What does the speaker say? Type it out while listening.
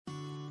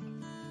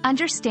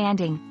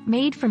Understanding,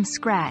 made from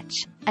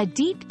scratch, a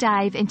deep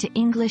dive into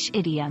English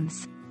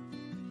idioms.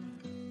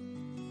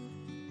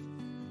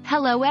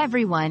 Hello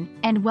everyone,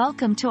 and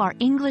welcome to our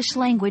English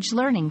language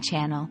learning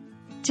channel.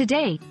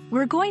 Today,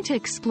 we're going to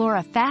explore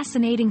a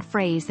fascinating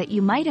phrase that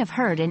you might have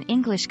heard in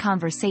English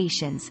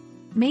conversations,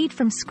 made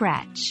from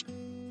scratch.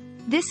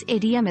 This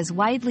idiom is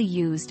widely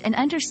used, and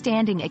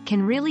understanding it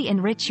can really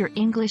enrich your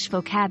English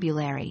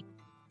vocabulary.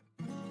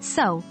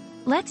 So,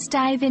 let's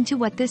dive into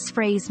what this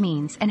phrase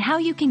means and how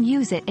you can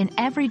use it in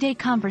everyday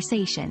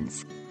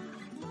conversations.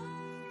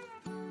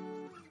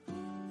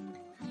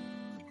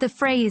 The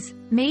phrase,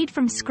 made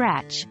from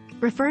scratch,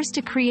 refers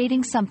to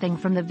creating something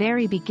from the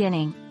very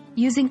beginning,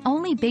 using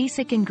only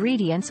basic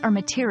ingredients or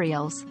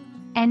materials,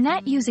 and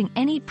not using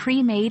any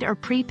pre-made or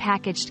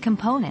pre-packaged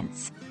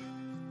components.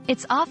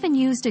 It's often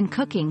used in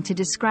cooking to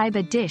describe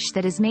a dish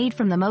that is made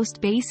from the most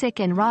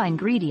basic and raw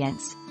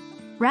ingredients,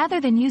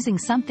 rather than using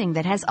something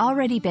that has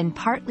already been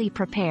partly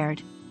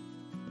prepared.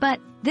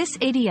 But this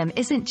idiom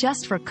isn't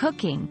just for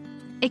cooking.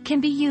 It can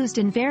be used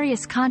in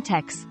various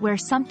contexts where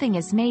something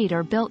is made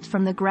or built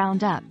from the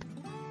ground up.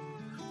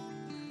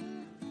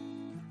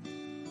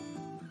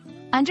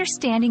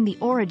 Understanding the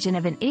origin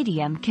of an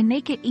idiom can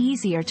make it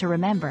easier to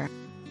remember.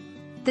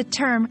 The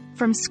term,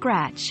 from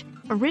scratch,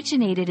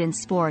 originated in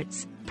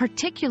sports,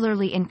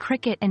 particularly in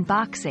cricket and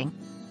boxing,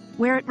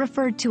 where it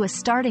referred to a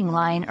starting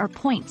line or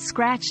point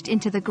scratched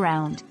into the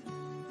ground.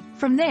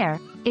 From there,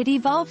 it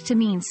evolved to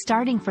mean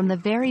starting from the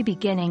very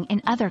beginning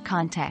in other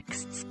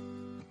contexts.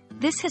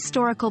 This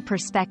historical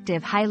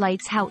perspective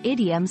highlights how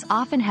idioms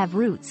often have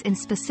roots in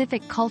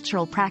specific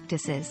cultural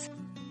practices.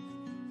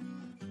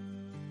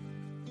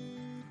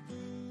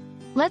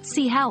 Let's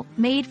see how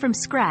made from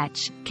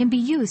scratch can be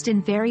used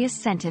in various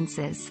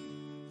sentences.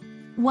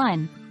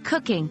 1.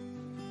 Cooking.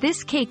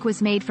 This cake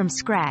was made from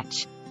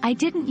scratch. I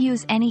didn't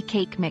use any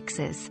cake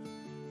mixes.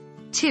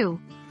 2.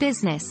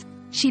 Business.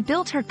 She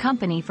built her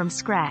company from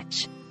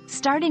scratch,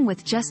 starting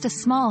with just a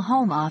small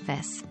home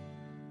office.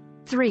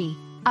 3.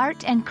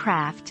 Art and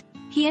craft.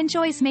 He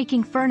enjoys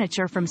making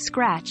furniture from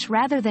scratch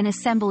rather than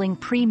assembling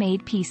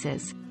pre-made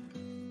pieces.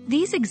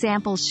 These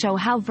examples show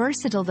how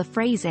versatile the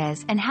phrase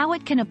is and how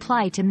it can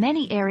apply to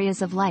many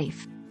areas of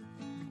life.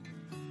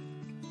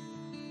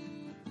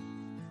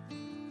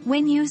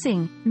 When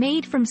using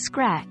made from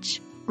scratch,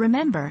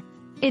 remember,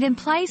 it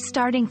implies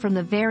starting from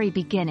the very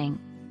beginning,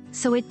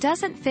 so it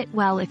doesn't fit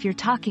well if you're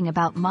talking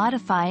about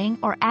modifying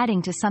or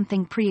adding to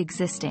something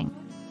pre-existing.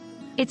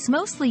 It's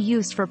mostly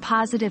used for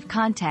positive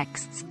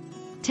contexts,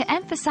 to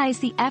emphasize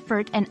the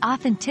effort and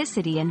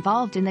authenticity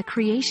involved in the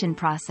creation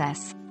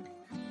process.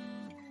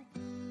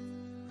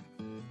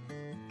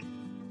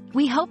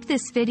 We hope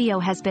this video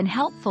has been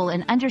helpful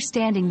in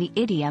understanding the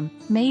idiom,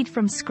 made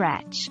from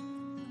scratch.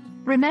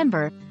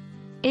 Remember,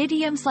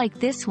 idioms like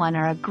this one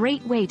are a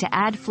great way to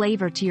add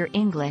flavor to your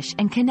English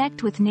and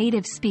connect with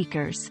native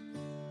speakers.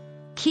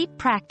 Keep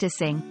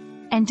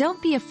practicing, and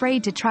don't be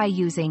afraid to try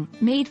using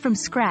made from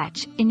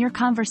scratch in your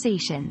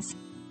conversations.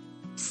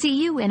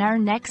 See you in our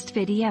next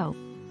video.